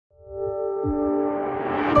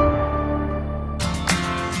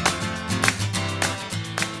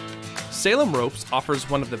Salem Ropes offers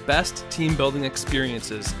one of the best team building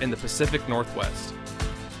experiences in the Pacific Northwest.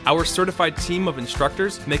 Our certified team of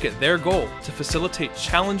instructors make it their goal to facilitate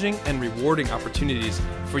challenging and rewarding opportunities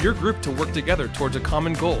for your group to work together towards a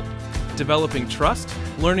common goal. Developing trust,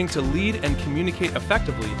 learning to lead and communicate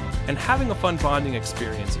effectively, and having a fun bonding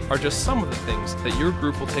experience are just some of the things that your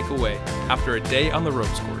group will take away after a day on the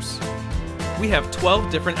ropes course. We have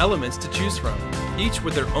 12 different elements to choose from, each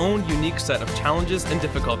with their own unique set of challenges and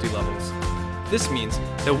difficulty levels. This means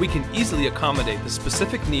that we can easily accommodate the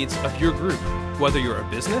specific needs of your group, whether you're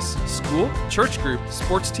a business, school, church group,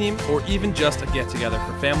 sports team, or even just a get-together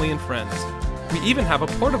for family and friends. We even have a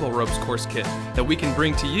portable ropes course kit that we can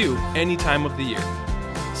bring to you any time of the year.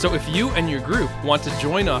 So if you and your group want to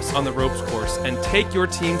join us on the ropes course and take your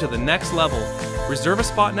team to the next level, reserve a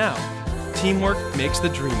spot now. Teamwork makes the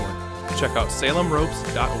dream work. Check out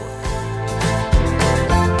salemropes.org.